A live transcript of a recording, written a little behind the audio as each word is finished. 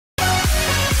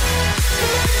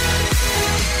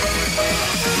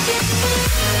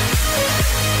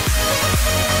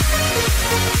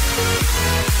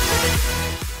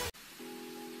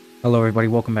Hello everybody,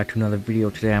 welcome back to another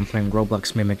video. Today I'm playing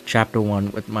Roblox Mimic Chapter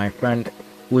 1 with my friend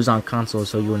who is on console,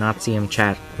 so you will not see him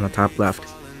chat on the top left.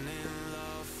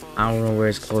 I don't know where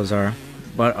his clothes are,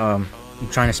 but I'm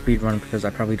trying to speedrun because I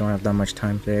probably don't have that much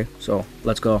time today, so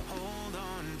let's go.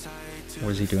 What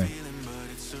is he doing?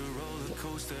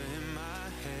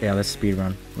 Yeah, let's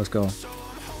speedrun. Let's go.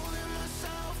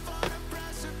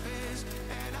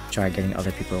 Try getting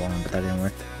other people along, but that didn't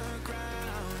work.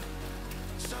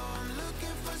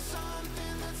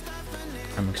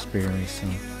 I'm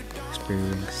experiencing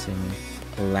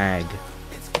lag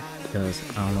because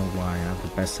I don't know why I have the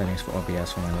best settings for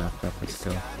OBS on my laptop, but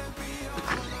still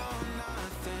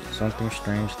something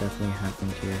strange definitely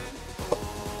happened here.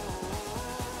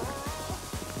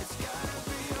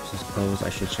 I suppose I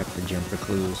should check the gym for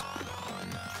clues.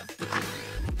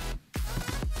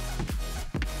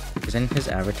 Isn't his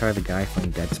avatar the guy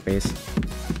from Dead Space?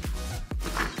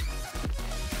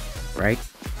 Right?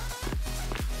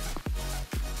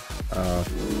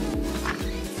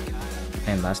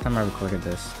 And last time I recorded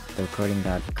this, the recording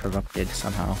got corrupted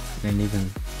somehow. I didn't even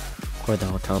record the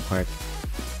hotel part.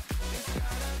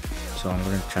 So I'm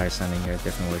gonna try sending it a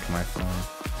different way to my phone.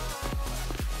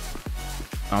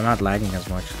 I'm not lagging as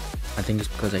much. I think it's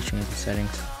because I changed the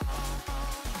settings.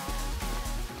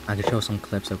 I could show some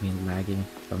clips of me lagging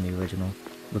from the original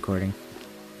recording.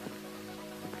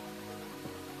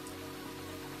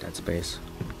 Dead Space.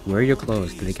 Where are your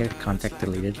clothes? Did they get contact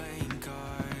deleted?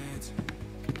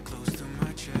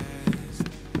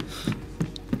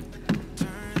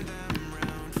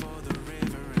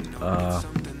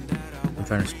 I'm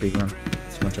trying to speedrun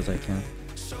as much as I can.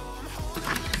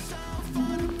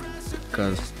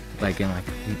 Because, like, in like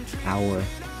an hour,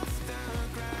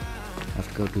 I have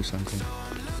to go do something.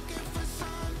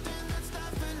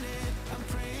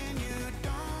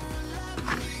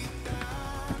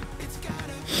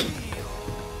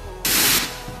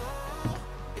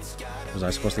 Was I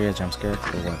supposed to get a jump scare or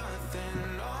what?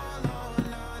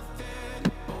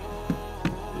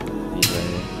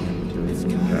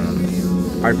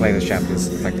 Hard play this chapter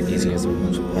is like the easiest and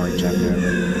most boring chapter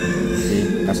ever.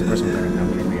 See, that's the first one coming out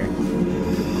from here.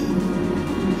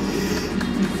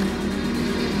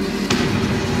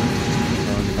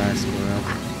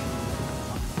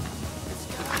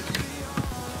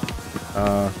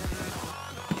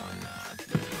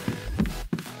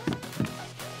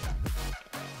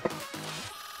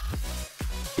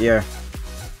 Yeah.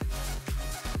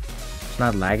 It's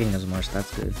not lagging as much,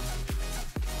 that's good.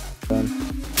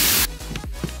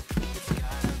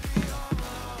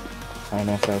 I don't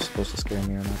know if that was supposed to scare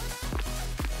me or not.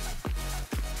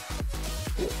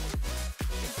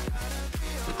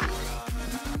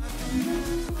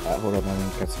 Hold up, I'm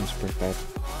gonna get some spray back.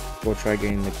 Go try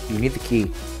getting the key. You need the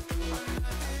key.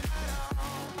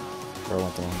 Or I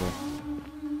want the wrong way.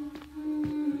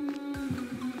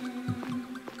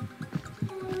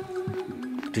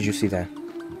 Did you see that?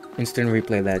 Instant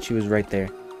replay that. She was right there.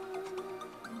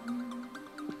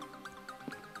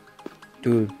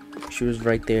 Dude, she was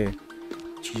right there.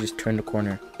 She just turned the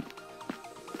corner.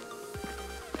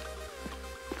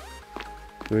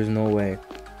 There's no way.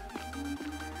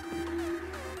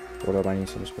 Hold up, I need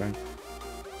some spray.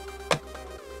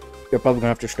 You're probably gonna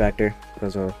have to distract her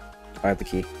because I have the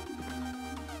key.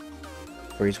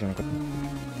 Or he's gonna go.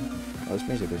 Oh, this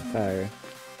music is fire.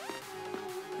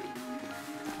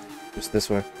 It's this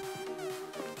way.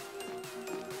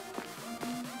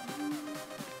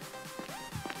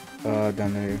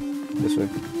 Down there. This way.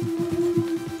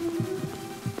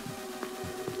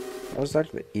 That was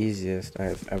actually the easiest I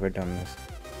have ever done this.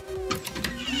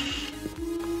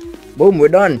 Boom, we're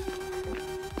done.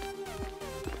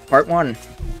 Part 1.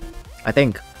 I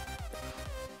think.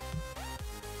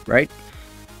 Right?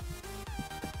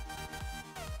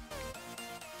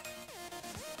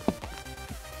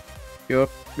 Yup,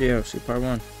 yeah, see part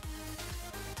 1.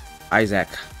 Isaac.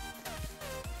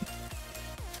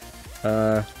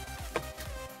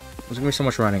 There's gonna be so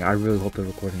much running. I really hope the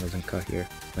recording doesn't cut here.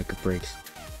 Like it breaks.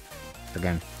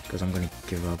 Again. Because I'm gonna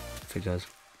give up if it does.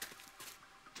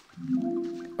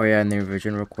 Oh yeah, in the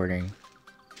original recording,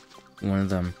 one of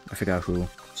them, I forgot who,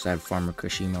 said Farmer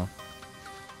Kashimo.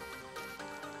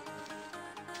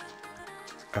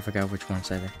 I forgot which one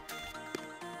said it.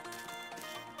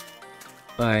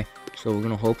 Bye. So we're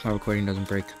gonna hope my recording doesn't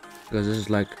break. Because this is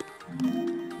like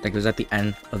it was at the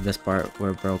end of this part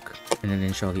where it broke and it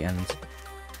didn't show the ends.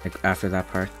 Like after that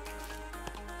part.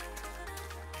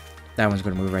 That one's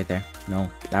gonna move right there.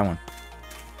 No, that one.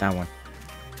 That one.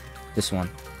 This one.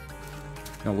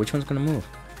 No, which one's gonna move?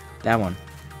 That one.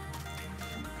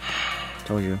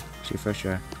 Told you. See, first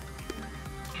try.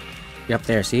 Yep,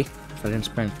 there, see? So I didn't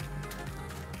sprint.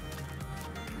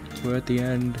 We're at the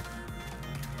end.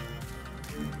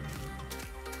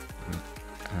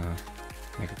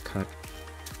 Make a cut.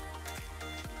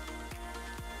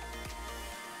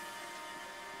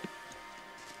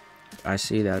 I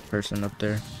see that person up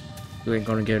there. You ain't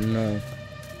gonna get no.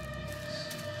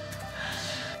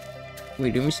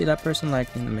 Wait, didn't we see that person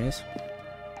like in the maze?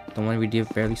 The one we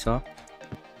barely saw?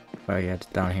 Oh yeah, it's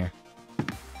down here.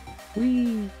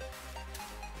 Whee!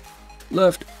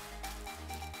 Left!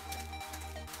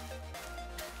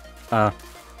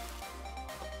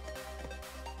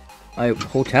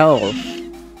 Hotel!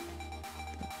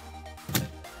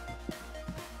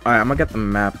 Alright, I'm gonna get the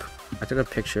map. I took a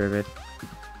picture of it.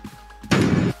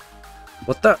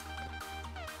 What the?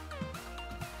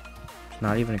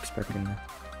 Not even expecting that.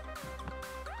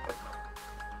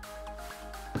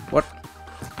 What?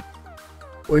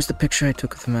 Where's the picture I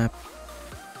took of the map?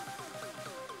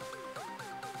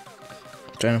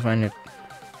 I'm trying to find it.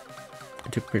 I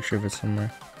took a picture of it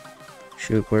somewhere.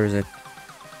 Shoot, where is it?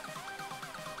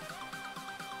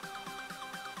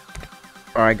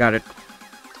 Oh, I got it.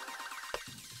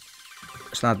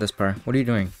 It's not this part. What are you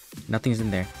doing? Nothing's in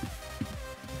there.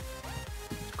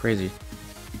 Crazy.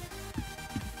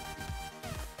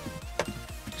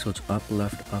 So it's up,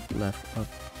 left, up,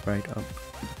 right, up.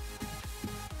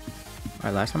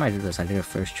 Alright, last time I did this, I did a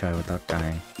first try without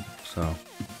dying. So.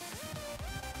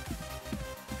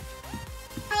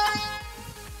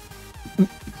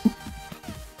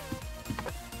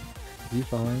 Is he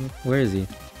following me? Where is he?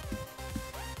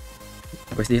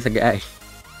 Where's the other guy?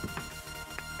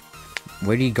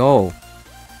 Where'd he go?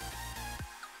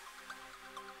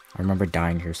 I remember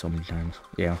dying here so many times.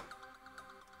 Yeah.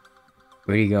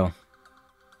 Where'd he go?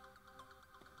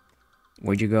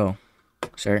 Where'd you go,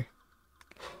 sir?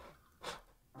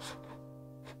 Do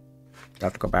I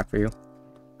have to go back for you?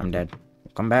 I'm dead.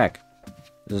 Come back.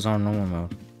 This is on normal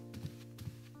mode.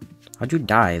 How'd you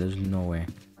die? There's no way.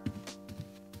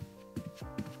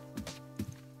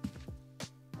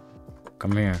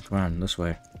 Come here. Come on, this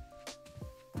way.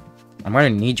 I'm gonna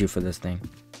need you for this thing.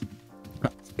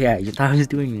 Yeah, you thought I was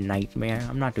doing nightmare?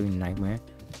 I'm not doing nightmare.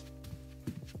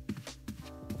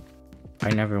 I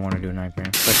never want to do nightmare,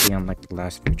 especially on like the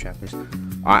last few chapters.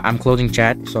 I'm closing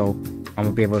chat, so I'm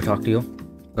gonna be able to talk to you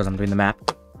because I'm doing the map.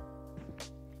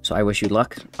 So I wish you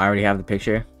luck. I already have the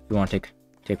picture. If you want to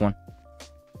take one.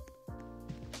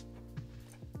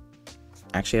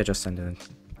 Actually, I just sent it.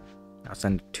 I'll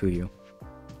send it to you.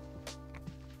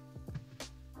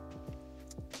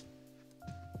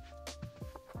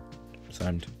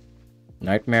 Send.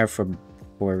 Nightmare for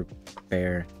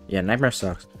bear. Yeah, nightmare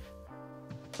sucks.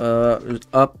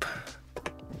 Up,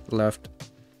 left,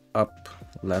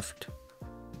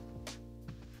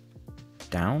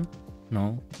 down?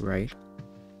 No, right,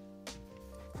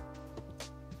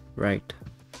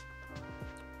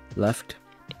 left,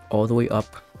 all the way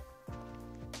up.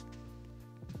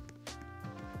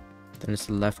 Then it's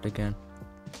left again.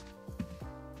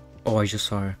 Oh, I just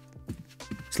saw her.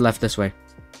 It's left this way.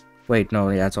 Wait, no,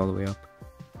 yeah, it's all the way up.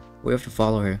 We have to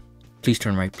follow her. Please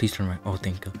turn right, please turn right. Oh,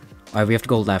 thank you. Alright, we have to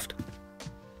go left.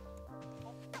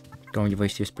 Don't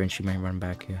waste your sprint, she might run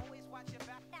back here.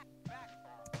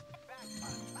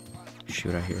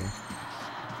 Shoot, I hear her.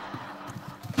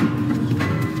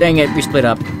 Dang it, we split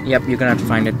up. Yep, you're gonna have to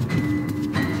find it.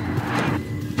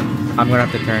 I'm gonna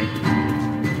have to turn.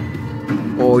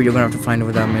 Oh, you're gonna have to find it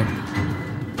without me.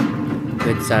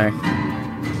 Good, sorry.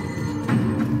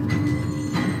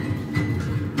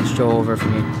 Show over for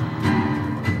me.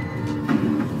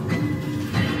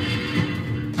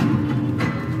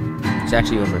 It's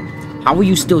actually over. How are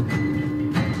you still?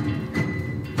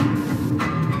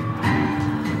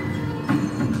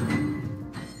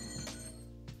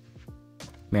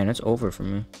 Man, it's over for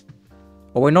me.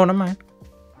 Oh wait, no, never mind.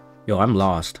 Yo, I'm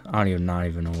lost. I don't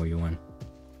even know where you went.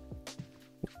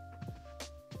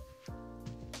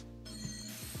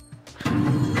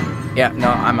 Yeah, no,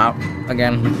 I'm out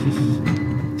again.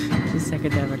 The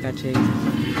second time I got chased.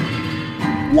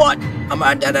 What? I'm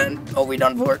at a dead end. Oh, we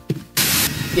done for it.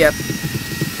 Yep.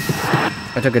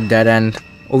 I took a dead end.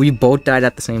 Oh, we both died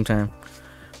at the same time.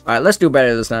 Alright, let's do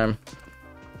better this time.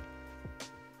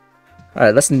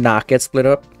 Alright, let's not get split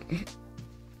up.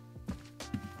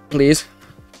 Please.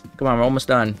 Come on, we're almost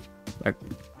done. Like,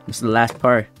 this is the last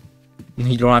part.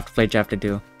 You don't have to play chapter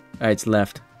 2. Alright, it's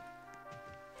left.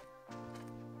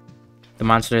 The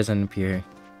monster doesn't appear.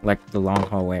 Like the long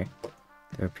hallway.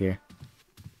 They appear.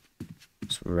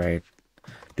 It's right.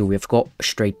 Dude, we have to go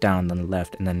straight down, then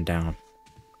left, and then down.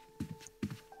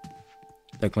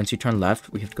 Like, once you turn left,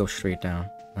 we have to go straight down,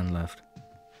 then left.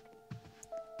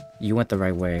 You went the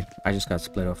right way. I just got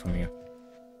split up from you.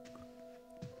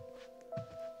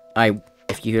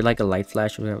 If you hear like a light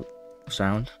flash or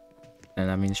sound, then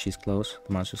that means she's close.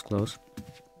 The monster's close.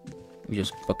 You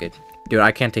just book it. Dude,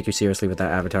 I can't take you seriously with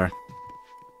that avatar.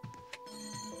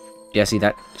 Yeah, see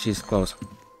that? She's close.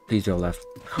 Please go left.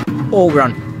 Oh,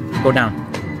 run. Go down.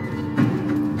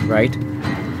 Right.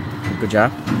 Good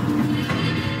job.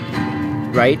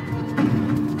 Right.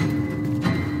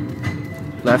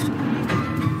 Left.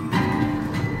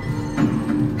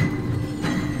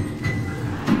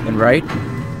 And right.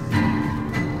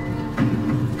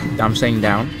 I'm saying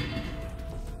down.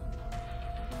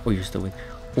 Oh, you're still with.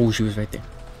 Oh, she was right there.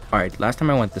 Alright, last time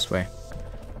I went this way.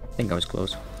 I think I was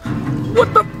close.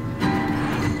 What the?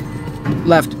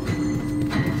 Left.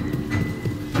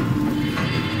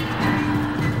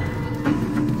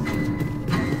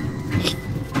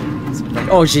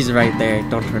 Oh, she's right there.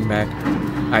 Don't turn back.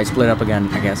 Alright, split up again,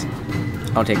 I guess.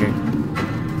 I'll take her.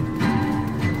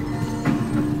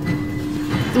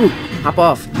 Ooh, hop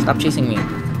off. Stop chasing me.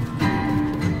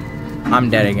 I'm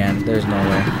dead again. There's no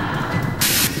way.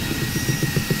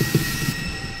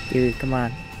 Dude, come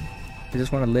on. I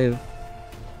just want to live.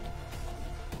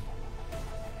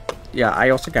 Yeah, I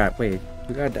also got... Wait,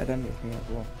 you got a dead end with me as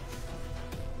well.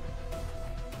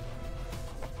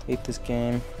 Hate this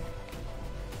game.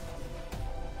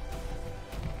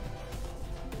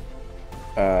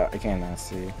 I cannot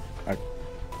see. Our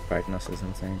brightness is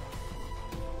insane.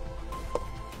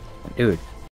 Dude.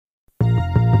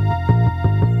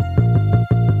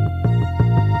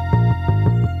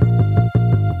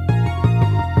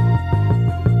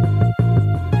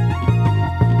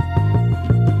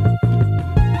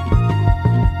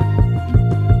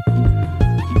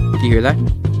 Do you hear that?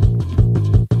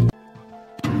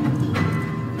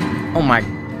 Oh my.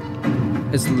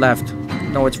 It's left.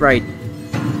 No, it's right.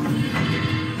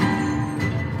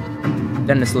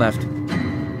 Then it's left.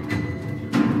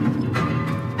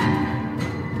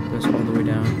 Goes all the way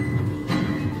down.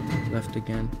 Left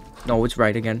again. No, it's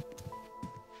right again.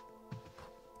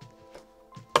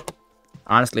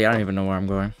 Honestly, I don't even know where I'm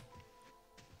going.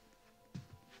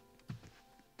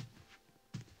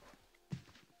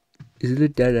 Is it a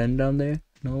dead end down there?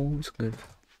 No, it's good.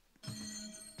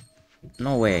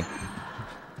 No way.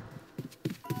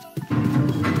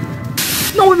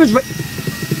 No, it was right.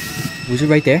 Was it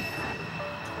right there?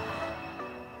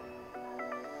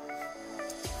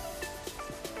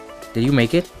 Did you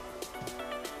make it?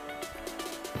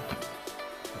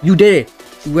 You did it!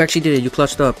 You actually did it. You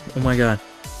clutched up. Oh my god.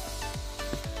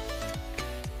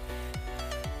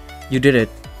 You did it,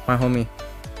 my homie.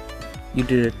 You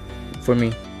did it for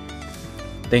me.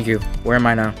 Thank you. Where am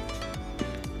I now?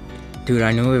 Dude,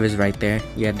 I knew it was right there.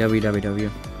 Yeah, www.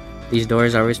 These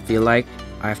doors, I always feel like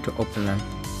I have to open them.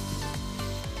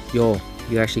 Yo,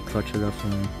 you actually clutched it up for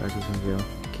me. That isn't real.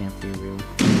 It can't be real.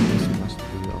 This must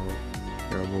be all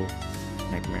terrible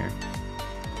nightmare.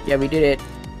 Yeah, we did it.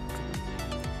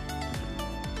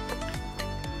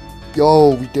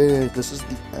 Yo, we did it. This is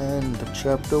the end of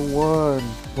chapter 1.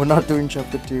 We're not doing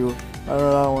chapter 2. I don't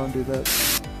know, I don't want to do that.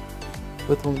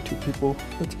 With only 2 people.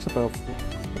 That takes about 4.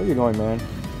 Where are you going, man?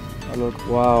 I look,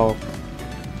 wow.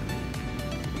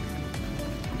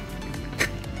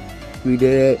 We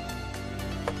did it.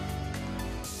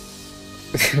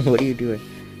 What are you doing?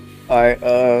 Alright,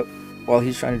 while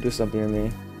he's trying to do something to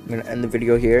me, I'm gonna end the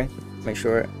video here. Make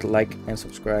sure to like and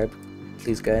subscribe.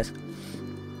 Please, guys.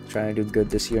 Trying to do good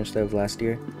this year instead of last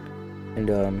year. And,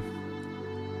 I'll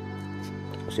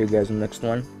see you guys in the next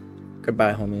one.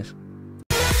 Goodbye, homies.